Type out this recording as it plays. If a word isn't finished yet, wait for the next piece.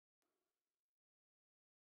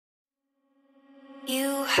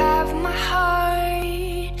You have my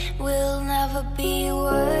heart, we'll never be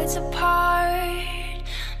words apart.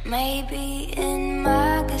 Maybe in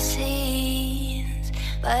magazines,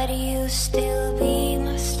 but you still be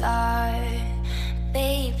my star,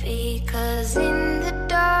 baby. 'Cause in the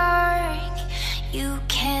dark, you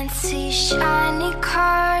can't see shiny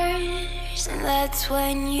cars, and that's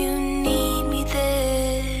when you need me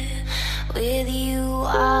there. With you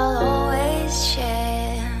I'll always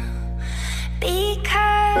share,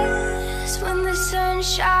 because when the sun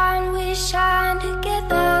shines, we shine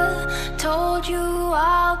together. Told you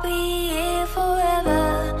I'll be here forever.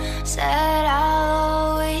 Said I'll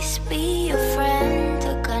always be your friend.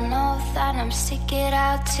 Took an oath that I'm stick it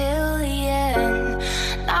out till the end.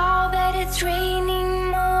 Now that it's raining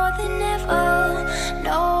more than ever,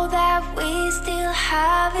 know that we still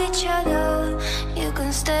have each other. You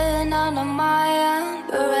can stand under my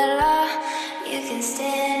umbrella. You can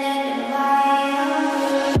stand under my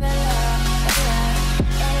umbrella.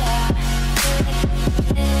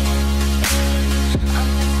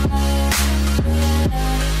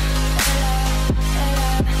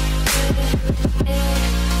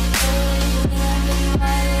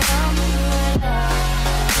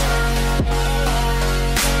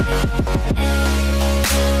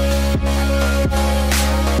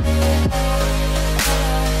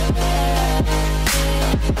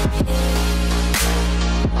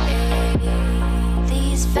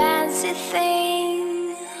 These fancy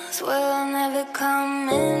things will never come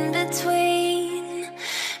in between.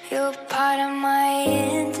 You're part of my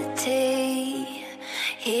entity,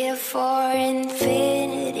 here for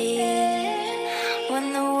infinity. When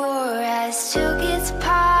the war has took its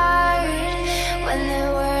part, when the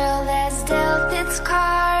world has dealt its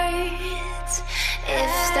cards,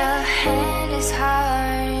 if the hand is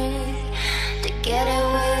hard, together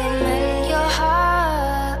we'll mend your heart.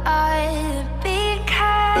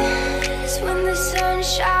 Because when the sun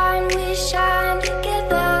shines, we shine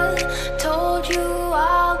together. Told you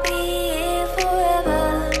I'll be here forever.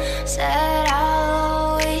 Said I'll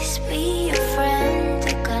always be your friend.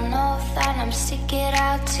 Took an oath that I'm stick it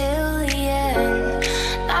out till the end.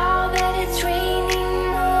 Now that it's raining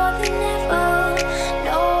more than ever,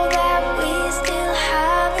 know that we still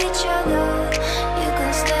have each other. You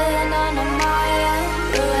can stand under my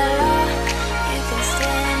umbrella. You can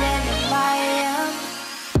stand under my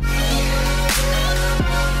umbrella.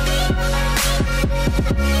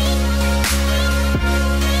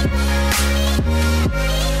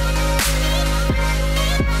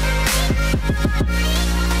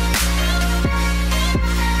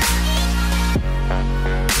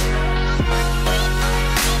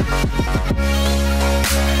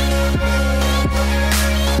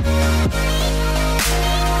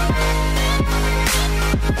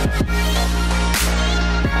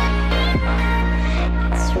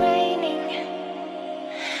 It's raining,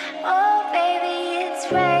 oh baby, it's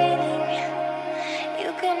raining. You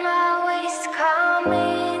can always come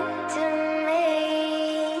into me.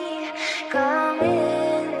 Come